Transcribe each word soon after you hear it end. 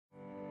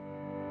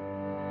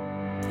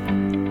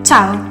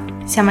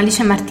Ciao, siamo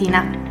Alice e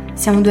Martina,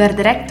 siamo due art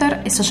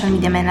director e social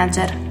media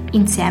manager.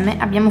 Insieme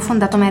abbiamo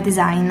fondato Mea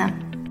Design.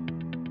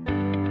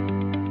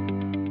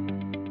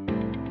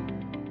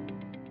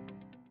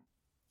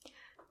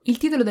 Il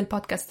titolo del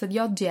podcast di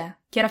oggi è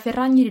Chiara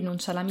Ferragni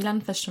rinuncia alla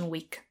Milan Fashion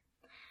Week.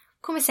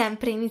 Come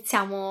sempre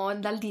iniziamo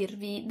dal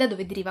dirvi da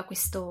dove deriva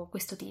questo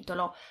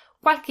titolo.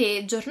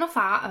 Qualche giorno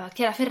fa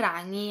Chiara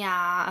Ferragni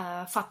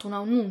ha fatto un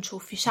annuncio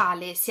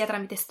ufficiale sia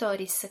tramite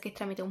stories che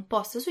tramite un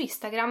post su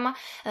Instagram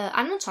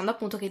annunciando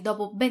appunto che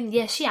dopo ben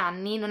 10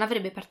 anni non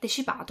avrebbe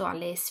partecipato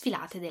alle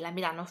sfilate della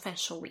Milano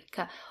Fashion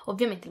Week.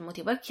 Ovviamente il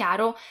motivo è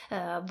chiaro,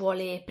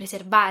 vuole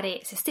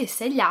preservare se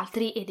stessa e gli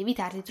altri ed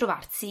evitare di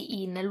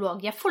trovarsi in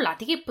luoghi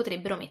affollati che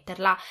potrebbero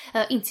metterla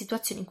in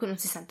situazioni in cui non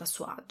si sente a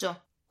suo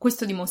agio.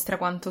 Questo dimostra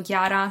quanto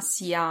Chiara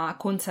sia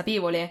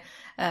consapevole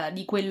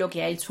di quello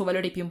che è il suo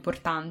valore più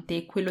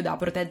importante, quello da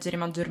proteggere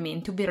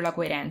maggiormente, ovvero la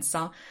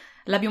coerenza.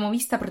 L'abbiamo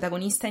vista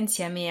protagonista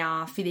insieme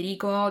a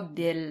Federico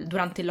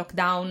durante il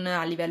lockdown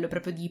a livello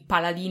proprio di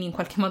paladini in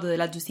qualche modo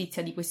della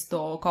giustizia di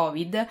questo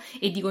Covid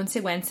e di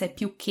conseguenza è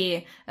più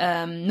che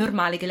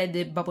normale che lei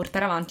debba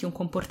portare avanti un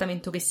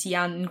comportamento che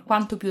sia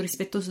quanto più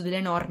rispettoso delle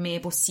norme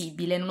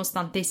possibile,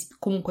 nonostante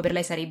comunque per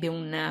lei sarebbe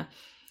un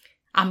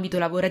ambito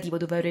lavorativo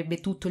dove avrebbe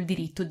tutto il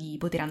diritto di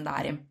poter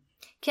andare.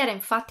 Chiara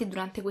infatti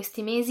durante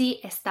questi mesi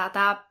è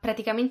stata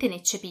praticamente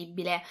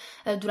ineccepibile.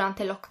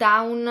 Durante il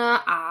lockdown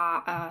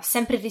ha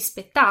sempre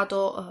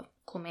rispettato,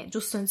 come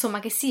giusto insomma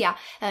che sia,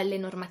 le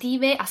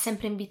normative, ha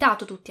sempre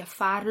invitato tutti a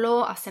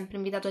farlo, ha sempre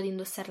invitato ad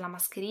indossare la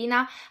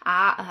mascherina,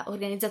 ha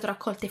organizzato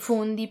raccolte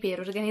fondi per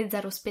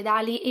organizzare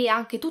ospedali e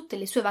anche tutte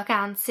le sue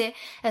vacanze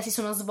si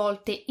sono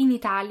svolte in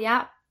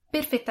Italia,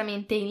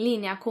 perfettamente in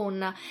linea con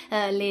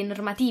le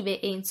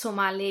normative e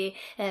insomma le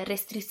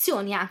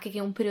restrizioni anche che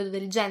un periodo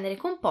del genere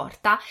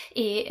comporta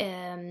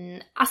e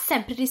ha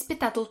sempre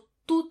rispettato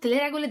tutte le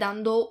regole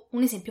dando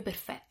un esempio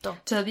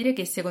perfetto. C'è da dire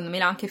che secondo me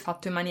l'ha anche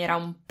fatto in maniera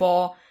un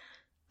po'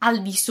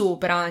 al di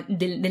sopra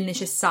del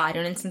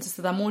necessario, nel senso è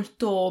stata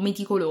molto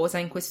meticolosa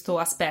in questo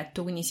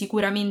aspetto, quindi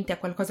sicuramente è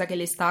qualcosa che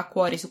le sta a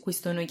cuore, su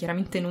questo noi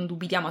chiaramente non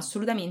dubitiamo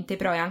assolutamente,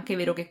 però è anche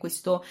vero che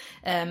questo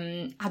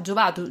ha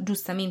giovato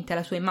giustamente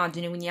alla sua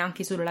immagine, quindi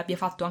anche solo l'abbia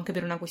fatto anche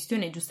per una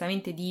questione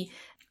giustamente di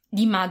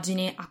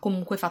immagine ha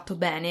comunque fatto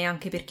bene,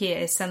 anche perché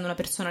essendo una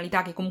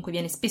personalità che comunque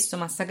viene spesso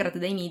massacrata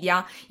dai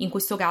media, in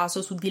questo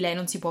caso su di lei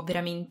non si può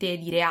veramente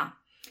dire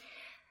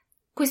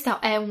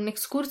Questo è un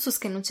excursus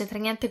che non c'entra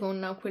niente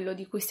con quello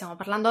di cui stiamo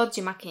parlando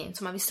oggi, ma che,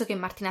 insomma, visto che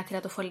Martina ha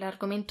tirato fuori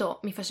l'argomento,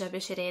 mi faceva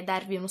piacere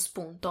darvi uno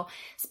spunto.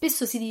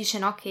 Spesso si dice,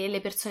 no, che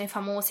le persone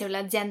famose o le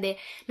aziende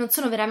non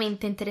sono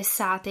veramente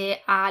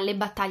interessate alle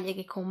battaglie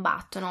che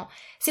combattono.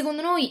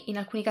 Secondo noi, in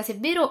alcuni casi è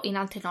vero, in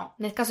altri no.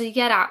 Nel caso di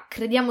Chiara,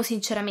 crediamo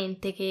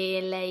sinceramente che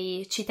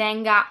lei ci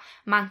tenga,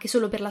 ma anche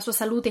solo per la sua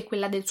salute e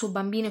quella del suo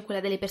bambino e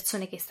quella delle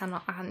persone che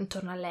stanno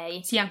intorno a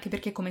lei. Sì, anche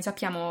perché, come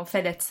sappiamo,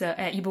 Fedez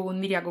è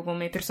ipocondriaco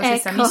come per sua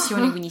stessa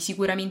missione, quindi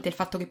sicuramente il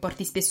fatto che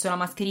porti spesso la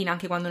mascherina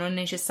anche quando non è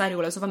necessario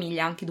con la sua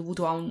famiglia è anche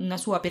dovuto a una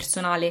sua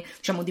personale,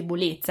 diciamo,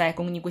 debolezza,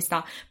 ecco, quindi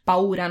questa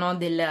paura, no,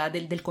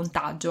 del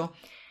contagio.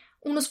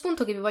 Uno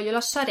spunto che vi voglio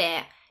lasciare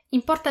è: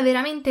 importa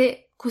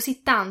veramente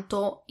così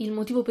tanto il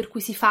motivo per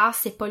cui si fa,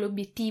 se poi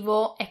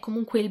l'obiettivo è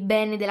comunque il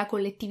bene della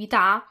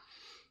collettività?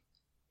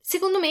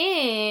 Secondo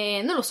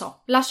me, non lo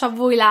so, lascio a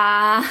voi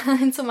la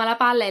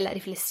palla e la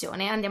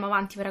riflessione. Andiamo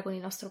avanti ora con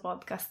il nostro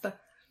podcast.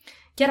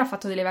 Chiara ha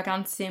fatto delle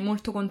vacanze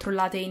molto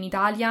controllate in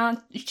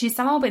Italia, ci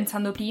stavamo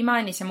pensando prima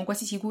e ne siamo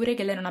quasi sicure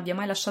che lei non abbia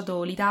mai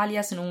lasciato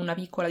l'Italia se non una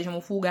piccola,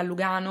 diciamo, fuga a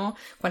Lugano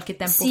qualche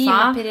tempo fa. Sì,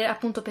 ma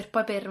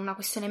per una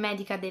questione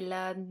medica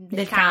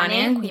del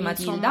cane di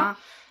Matilda. Insomma...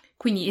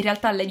 Quindi in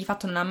realtà lei di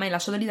fatto non ha mai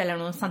lasciato l'Italia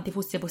nonostante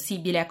fosse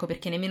possibile, ecco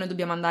perché nemmeno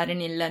dobbiamo andare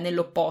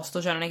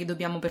nell'opposto, cioè non è che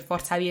dobbiamo per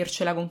forza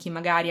avercela con chi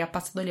magari ha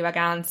passato le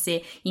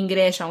vacanze in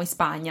Grecia o in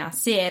Spagna.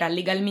 Se era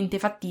legalmente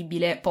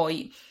fattibile,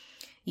 poi...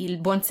 Il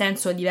buon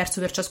senso è diverso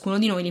per ciascuno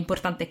di noi,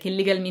 l'importante è che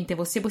legalmente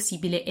fosse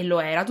possibile e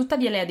lo era.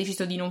 Tuttavia lei ha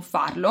deciso di non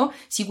farlo,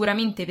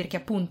 sicuramente perché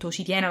appunto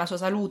ci tiene alla sua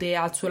salute,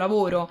 al suo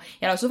lavoro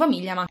e alla sua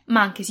famiglia,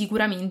 ma anche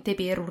sicuramente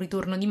per un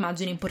ritorno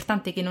d'immagine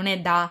importante che non è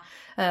da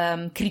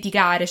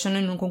criticare, cioè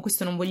noi con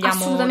questo non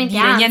vogliamo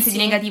dire niente di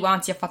negativo,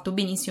 anzi ha fatto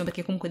benissimo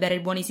perché comunque dare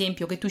il buon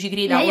esempio, che tu ci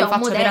creda o lo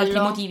faccia per altri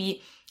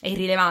motivi è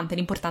irrilevante,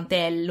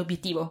 l'importante è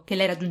l'obiettivo che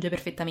lei raggiunge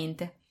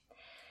perfettamente.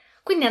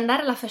 Quindi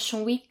andare alla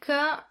Fashion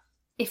Week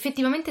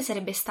effettivamente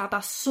sarebbe stata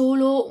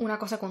solo una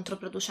cosa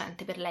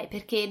controproducente per lei,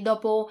 perché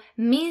dopo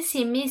mesi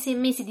e mesi e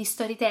mesi di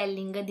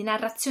storytelling, di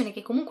narrazione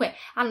che comunque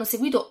hanno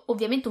seguito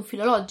ovviamente un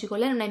filo logico,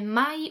 lei non è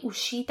mai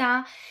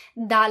uscita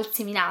dal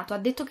seminato, ha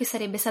detto che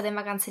sarebbe stata in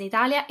vacanza in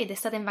Italia ed è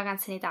stata in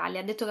vacanza in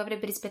Italia, ha detto che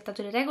avrebbe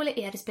rispettato le regole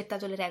e ha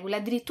rispettato le regole,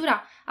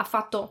 addirittura ha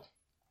fatto,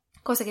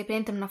 cosa che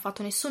praticamente non ha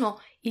fatto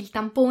nessuno, il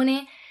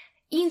tampone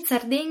in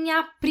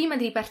Sardegna prima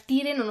di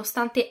ripartire,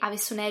 nonostante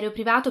avesse un aereo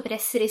privato, per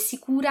essere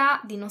sicura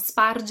di non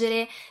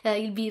spargere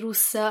il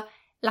virus.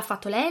 L'ha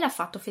fatto lei, l'ha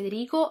fatto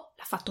Federico,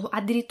 l'ha fatto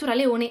addirittura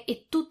Leone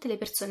e tutte le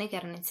persone che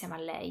erano insieme a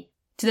lei.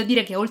 C'è da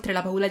dire che oltre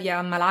alla paura di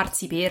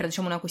ammalarsi per,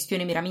 diciamo, una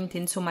questione meramente,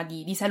 insomma,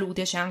 di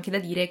salute, c'è anche da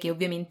dire che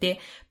ovviamente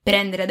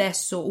prendere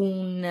adesso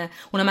una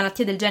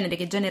malattia del genere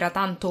che genera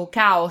tanto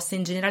caos e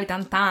in generale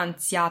tanta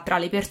ansia tra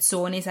le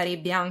persone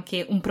sarebbe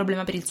anche un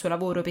problema per il suo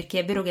lavoro, perché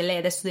è vero che lei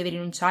adesso deve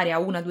rinunciare a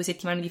 1 o 2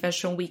 settimane di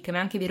Fashion Week, ma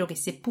è anche vero che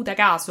se puta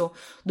caso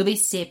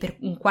dovesse per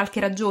qualche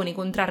ragione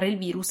contrarre il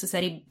virus,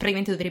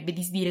 praticamente dovrebbe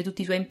disdire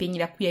tutti i suoi impegni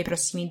da qui ai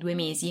prossimi 2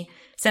 mesi,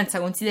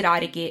 senza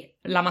considerare che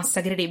la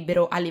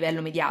massacrerebbero a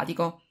livello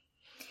mediatico.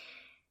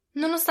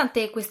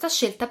 Nonostante questa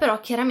scelta, però,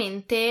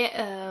 chiaramente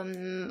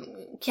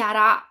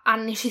Chiara ha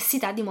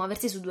necessità di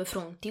muoversi su 2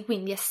 fronti,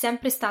 quindi è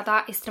sempre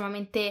stata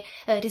estremamente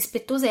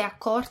rispettosa e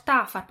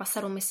accorta a far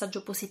passare un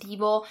messaggio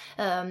positivo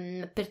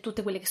per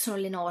tutte quelle che sono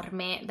le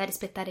norme da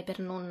rispettare per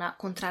non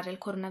contrarre il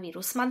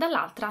coronavirus, ma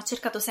dall'altra ha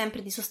cercato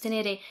sempre di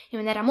sostenere in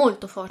maniera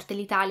molto forte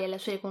l'Italia e la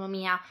sua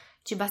economia.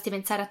 Ci basti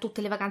pensare a tutte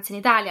le vacanze in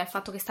Italia, al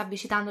fatto che sta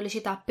visitando le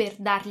città per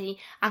dargli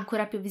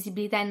ancora più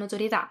visibilità e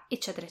notorietà,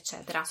 eccetera,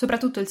 eccetera.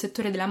 Soprattutto il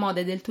settore della moda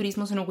e del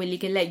turismo sono quelli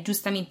che lei,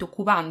 giustamente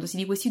occupandosi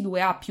di questi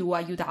 2, ha più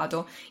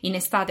aiutato. In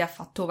estate ha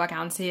fatto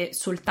vacanze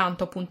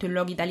soltanto appunto in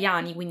luoghi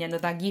italiani, quindi è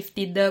andata a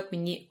Gifted,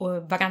 quindi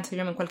vacanze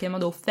diciamo in qualche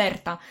modo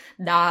offerta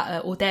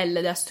da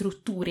hotel, da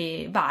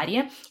strutture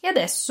varie, e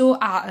adesso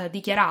ha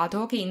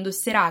dichiarato che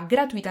indosserà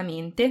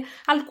gratuitamente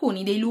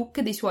alcuni dei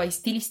look dei suoi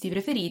stilisti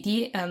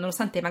preferiti,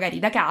 nonostante magari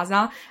da casa,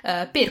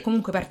 per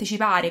comunque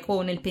partecipare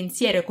con il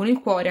pensiero e con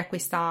il cuore a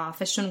questa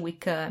Fashion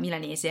Week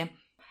milanese.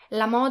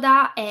 La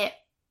moda è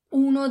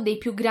uno dei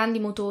più grandi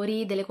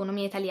motori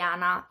dell'economia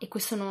italiana e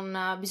questo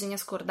non bisogna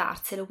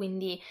scordarselo,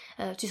 quindi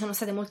ci sono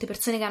state molte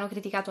persone che hanno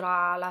criticato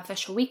la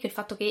Fashion Week, il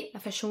fatto che la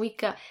Fashion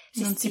Week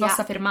si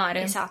possa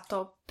fermare.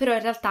 Esatto, però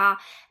in realtà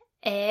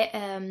è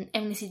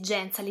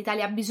un'esigenza,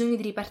 l'Italia ha bisogno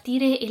di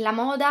ripartire e la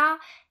moda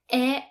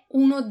è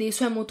uno dei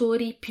suoi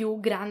motori più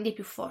grandi e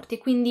più forti, e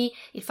quindi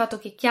il fatto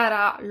che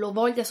Chiara lo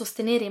voglia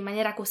sostenere in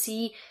maniera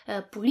così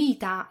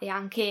pulita e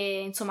anche,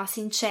 insomma,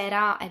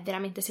 sincera è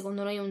veramente,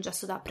 secondo noi, un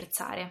gesto da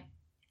apprezzare.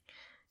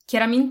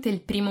 Chiaramente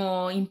il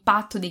primo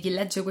impatto di chi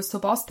legge questo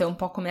post è un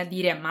po' come a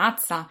dire: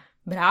 ammazza,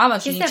 brava,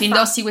 ci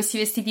indossi questi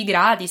vestiti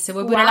gratis,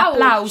 vuoi pure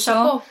l'applauso?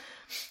 Chapeau.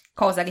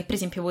 Cosa che per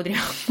esempio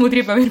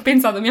potrebbe aver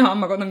pensato mia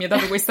mamma quando mi ha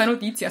dato questa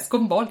notizia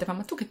sconvolta, fa: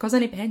 ma tu che cosa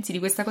ne pensi di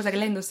questa cosa che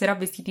lei indosserà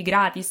vestiti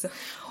gratis?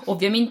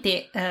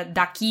 Ovviamente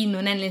da chi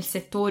non è nel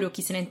settore o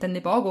chi se ne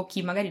intende poco o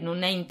chi magari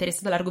non è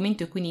interessato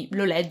all'argomento e quindi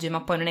lo legge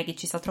ma poi non è che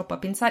ci sta troppo a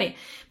pensare,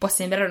 può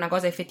sembrare una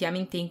cosa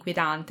effettivamente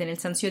inquietante, nel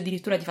senso, io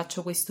addirittura ti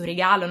faccio questo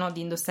regalo, no, di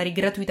indossare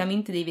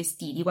gratuitamente dei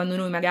vestiti quando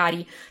noi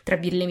magari tra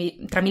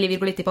mille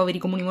virgolette poveri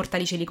comuni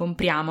mortali ce li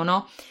compriamo,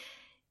 no?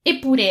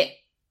 Eppure,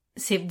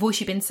 se voi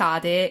ci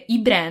pensate, i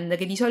brand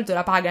che di solito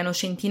la pagano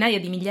centinaia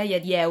di migliaia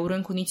di euro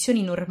in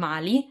condizioni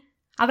normali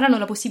avranno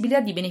la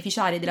possibilità di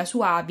beneficiare della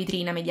sua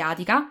vetrina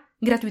mediatica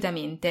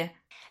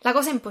gratuitamente. La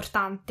cosa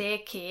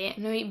importante che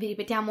noi vi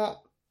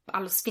ripetiamo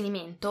allo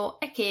sfinimento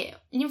è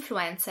che gli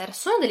influencer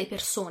sono delle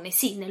persone,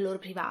 sì, nel loro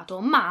privato,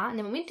 ma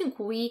nel momento in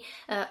cui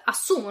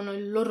assumono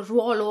il loro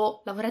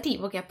ruolo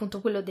lavorativo, che è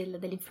appunto quello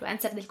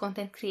dell'influencer, del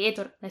content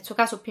creator, nel suo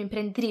caso più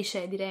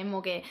imprenditrice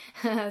diremmo che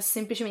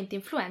semplicemente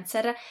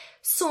influencer,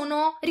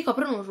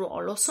 ricoprono un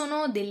ruolo,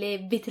 sono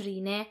delle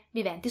vetrine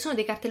viventi, sono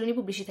dei cartelloni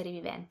pubblicitari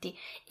viventi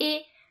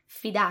e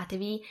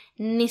fidatevi,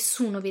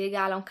 nessuno vi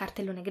regala un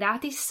cartellone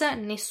gratis,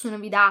 nessuno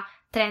vi dà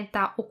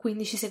 30 o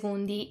 15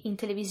 secondi in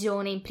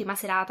televisione in prima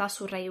serata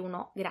su Rai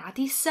 1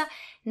 gratis,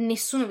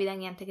 nessuno vi dà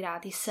niente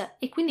gratis,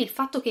 e quindi il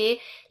fatto che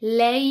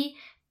lei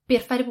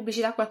per fare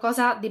pubblicità a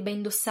qualcosa debba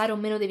indossare o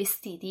meno dei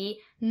vestiti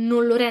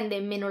non lo rende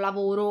meno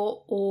lavoro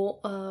o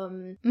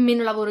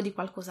meno lavoro di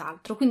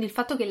qualcos'altro, quindi il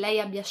fatto che lei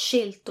abbia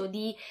scelto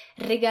di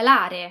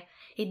regalare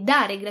e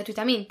dare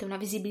gratuitamente una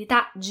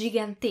visibilità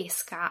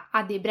gigantesca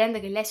a dei brand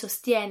che lei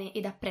sostiene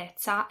ed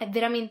apprezza è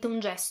veramente un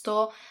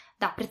gesto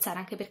da apprezzare,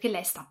 anche perché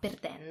lei sta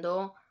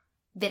perdendo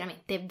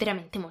veramente,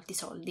 veramente molti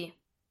soldi.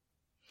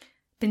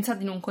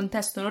 Pensate, in un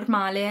contesto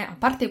normale, a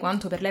parte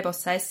quanto per lei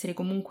possa essere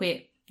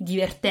comunque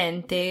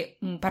divertente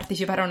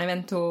partecipare a un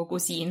evento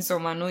così,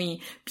 insomma, a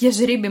noi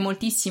piacerebbe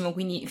moltissimo,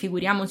 quindi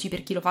figuriamoci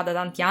per chi lo fa da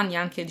tanti anni,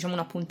 anche diciamo un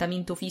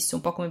appuntamento fisso,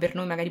 un po' come per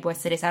noi magari può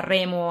essere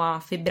Sanremo a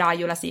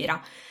febbraio la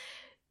sera.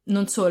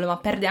 Non solo, ma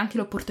perde anche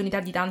l'opportunità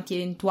di tanti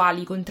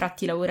eventuali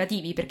contratti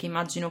lavorativi, perché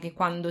immagino che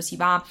quando si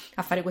va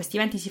a fare questi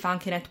eventi si fa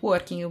anche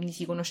networking, quindi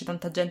si conosce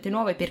tanta gente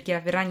nuova, e perché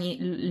a Ferragni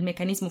il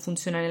meccanismo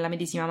funziona nella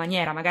medesima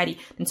maniera, magari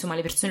insomma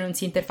le persone non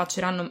si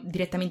interfacceranno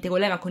direttamente con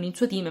lei ma con il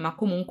suo team, ma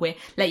comunque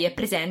lei è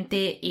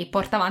presente e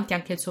porta avanti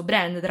anche il suo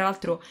brand. Tra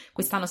l'altro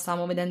quest'anno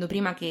stavamo vedendo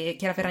prima che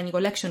Chiara Ferragni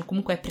Collection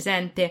comunque è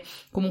presente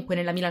comunque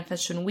nella Milan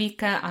Fashion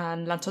Week, ha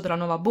lanciato la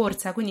nuova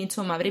borsa, quindi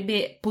insomma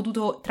avrebbe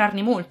potuto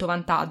trarne molto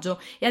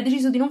vantaggio e ha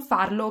deciso di non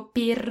farlo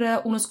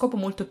per uno scopo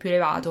molto più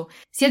elevato,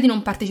 sia di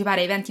non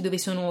partecipare a eventi dove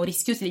sono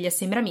rischiosi degli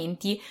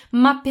assembramenti,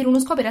 ma per uno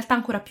scopo in realtà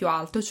ancora più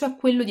alto, cioè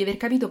quello di aver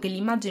capito che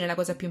l'immagine è la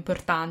cosa più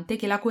importante,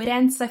 che la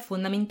coerenza è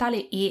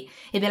fondamentale ed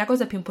è la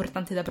cosa più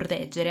importante da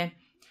proteggere.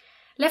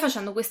 Lei,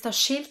 facendo questa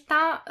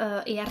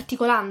scelta e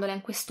articolandola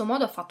in questo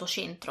modo, ha fatto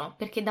centro,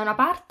 perché da una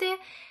parte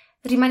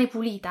rimane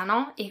pulita,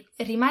 no? E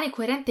rimane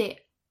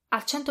coerente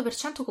al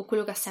 100% con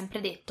quello che ha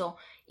sempre detto.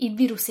 Il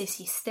virus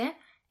esiste,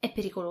 è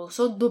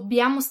pericoloso,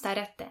 dobbiamo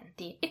stare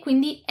attenti e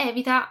quindi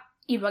evita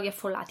i luoghi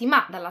affollati.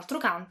 Ma dall'altro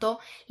canto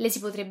le si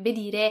potrebbe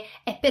dire,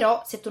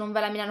 però se tu non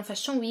vai alla Milano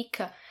Fashion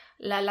Week,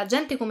 la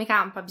gente come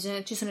campa?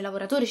 Ci sono i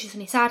lavoratori, ci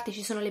sono i sarti,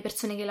 ci sono le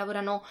persone che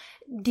lavorano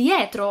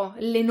dietro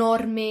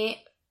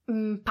l'enorme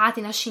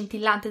patina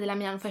scintillante della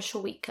Milano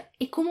Fashion Week,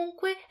 e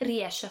comunque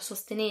riesce a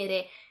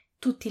sostenere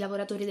tutti i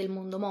lavoratori del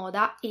mondo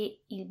moda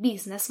e il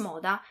business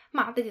moda,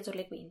 ma da dietro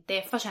le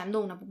quinte, facendo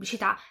una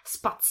pubblicità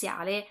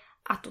spaziale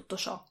a tutto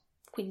ciò.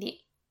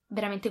 Quindi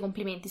veramente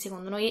complimenti,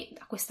 secondo noi,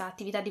 a questa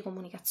attività di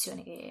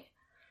comunicazione che...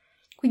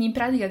 Quindi in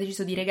pratica ha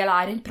deciso di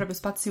regalare il proprio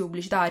spazio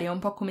pubblicitario, un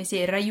po' come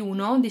se Rai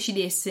 1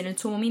 decidesse nel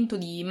suo momento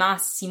di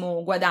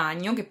massimo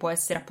guadagno, che può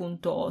essere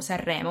appunto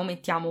Sanremo,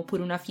 mettiamo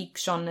pure una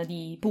fiction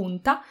di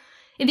punta,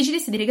 e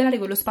decidesse di regalare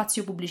quello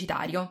spazio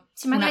pubblicitario.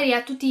 Sì, magari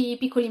a tutti i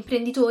piccoli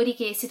imprenditori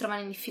che si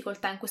trovano in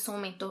difficoltà in questo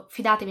momento.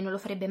 Fidatevi, non lo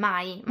farebbe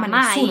mai. Ma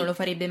mai. Nessuno lo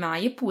farebbe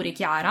mai. Eppure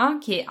Chiara,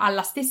 che ha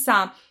la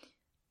stessa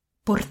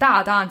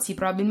portata, anzi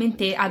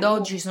probabilmente ad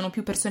oggi sono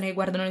più persone che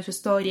guardano le sue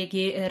storie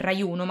che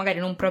Rai 1, magari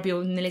non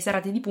proprio nelle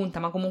serate di punta,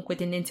 ma comunque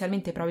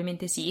tendenzialmente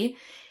probabilmente sì,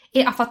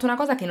 e ha fatto una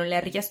cosa che non le ha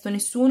richiesto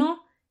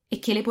nessuno e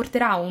che le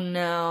porterà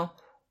un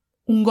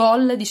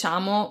goal,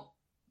 diciamo,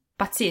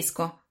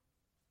 pazzesco.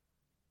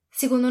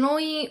 Secondo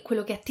noi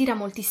quello che attira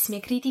moltissime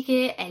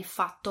critiche è il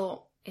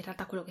fatto, in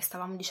realtà quello che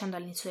stavamo dicendo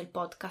all'inizio del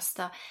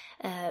podcast,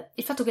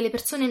 il fatto che le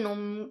persone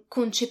non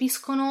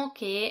concepiscono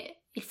che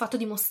il fatto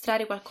di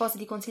mostrare qualcosa,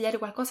 di consigliare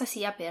qualcosa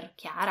sia per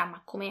Chiara,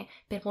 ma come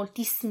per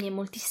moltissimi e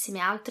moltissime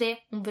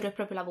altre, un vero e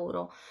proprio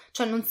lavoro.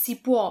 Cioè non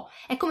si può,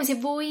 è come se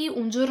voi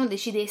un giorno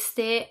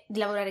decideste di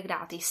lavorare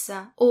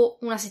gratis, o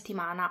una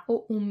settimana,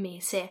 o un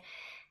mese.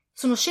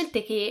 Sono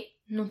scelte che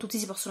non tutti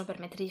si possono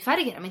permettere di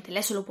fare, chiaramente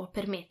lei se lo può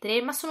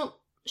permettere, ma sono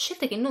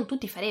scelte che non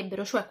tutti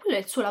farebbero, cioè quello è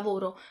il suo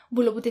lavoro,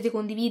 voi lo potete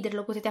condividere,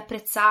 lo potete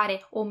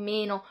apprezzare o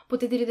meno,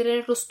 potete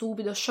ritenerlo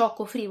stupido,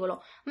 sciocco,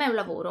 frivolo, ma è un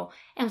lavoro,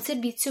 è un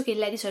servizio che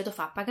lei di solito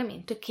fa a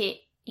pagamento e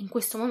che in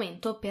questo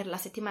momento per la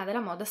settimana della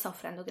moda sta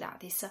offrendo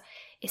gratis.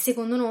 E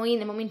secondo noi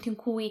nel momento in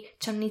cui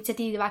c'è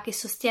un'iniziativa che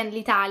sostiene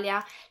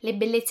l'Italia, le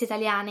bellezze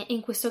italiane e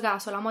in questo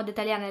caso la moda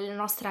italiana nella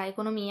nostra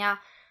economia,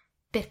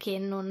 perché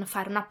non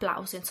fare un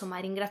applauso, insomma,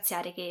 e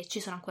ringraziare che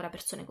ci sono ancora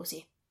persone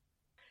così.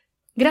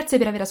 Grazie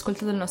per aver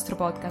ascoltato il nostro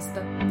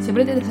podcast. Se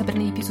volete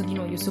saperne di più su di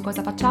noi o su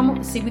cosa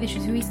facciamo, seguiteci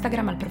su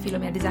Instagram al profilo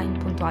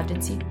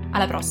meadesign.agency.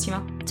 Alla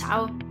prossima!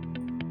 Ciao!